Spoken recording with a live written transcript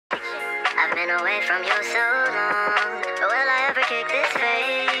been away from you so long, but will I ever kick this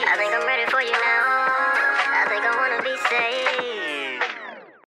fade? I think I'm ready for you now. I think I wanna be saved.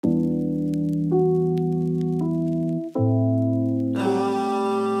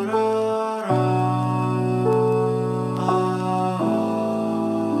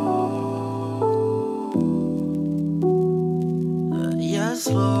 Yes,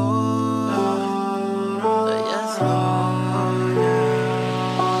 Lord. Yes, Lord.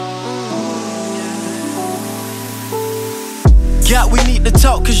 God, we need to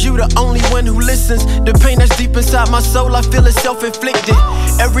talk, cause you the only one who listens. The pain that's deep inside my soul, I feel it's self-inflicted.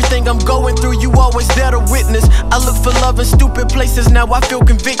 Everything I'm going through, you always there to witness. I look for love in stupid places, now I feel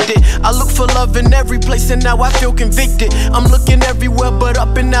convicted. I look for love in every place, and now I feel convicted. I'm looking everywhere but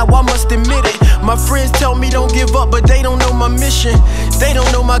up, and now I must admit it. My friends tell me don't give up, but they don't know my mission. They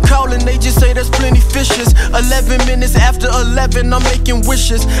don't know my calling, they just say there's plenty fishes. 11 minutes after 11, I'm making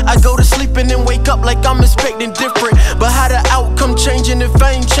wishes. I go to sleep and then wake up like I'm expecting different. But how the outcome changing if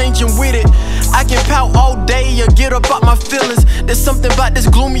I ain't changing with it? I can pout all day or get up out my feelings. There's something about this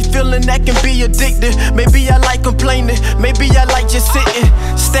gloomy feeling that can be addictive. Maybe I like complaining, maybe I like just sitting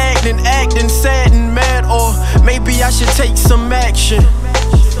stagnant, acting sad and mad, or maybe I should take some action.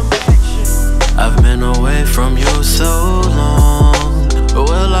 I've been away from you so long, but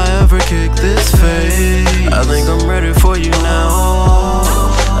will I ever kick this phase? I think I'm ready for you now.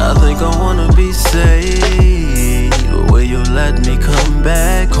 I think I wanna be saved. Will you let me come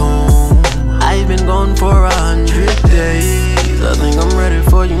back home? I've been gone for 100 days. I think I'm ready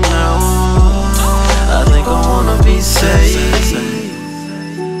for you now. I think I wanna be saved.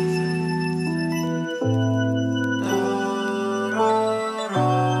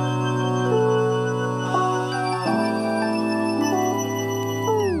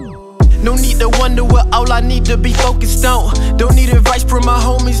 No need to wonder what all I need to be focused on. Don't need advice from my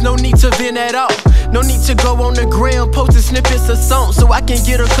homies, no need to vent at all. No need to go on the gram, posting snippets of songs, so I can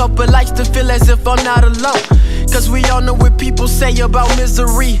get a couple likes to feel as if I'm not alone. Cause we all know what people say about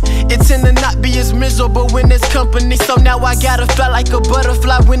misery. It tend to not be as miserable when there's company. So now I gotta fly like a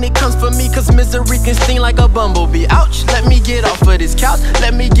butterfly when it comes for me, cause misery can sting like a bumblebee. Ouch, let me get off of this couch,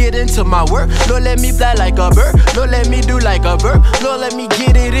 let me get into my work. Lord, let me fly like a bird, Lord, let me do like a bird. Lord, let me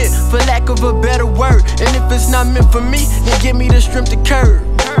get it in, for lack of a better word. And if it's not meant for me, then give me the strength to curb.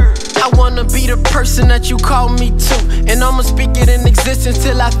 I wanna be the person that you call me to, and I'ma speak it in existence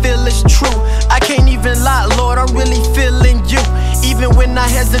till I feel it's true. I can't even lie, Lord, I'm really feeling you. Even when I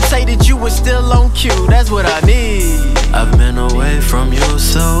hesitated, you were still on cue. That's what I need. I've been away from you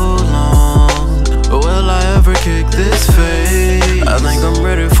so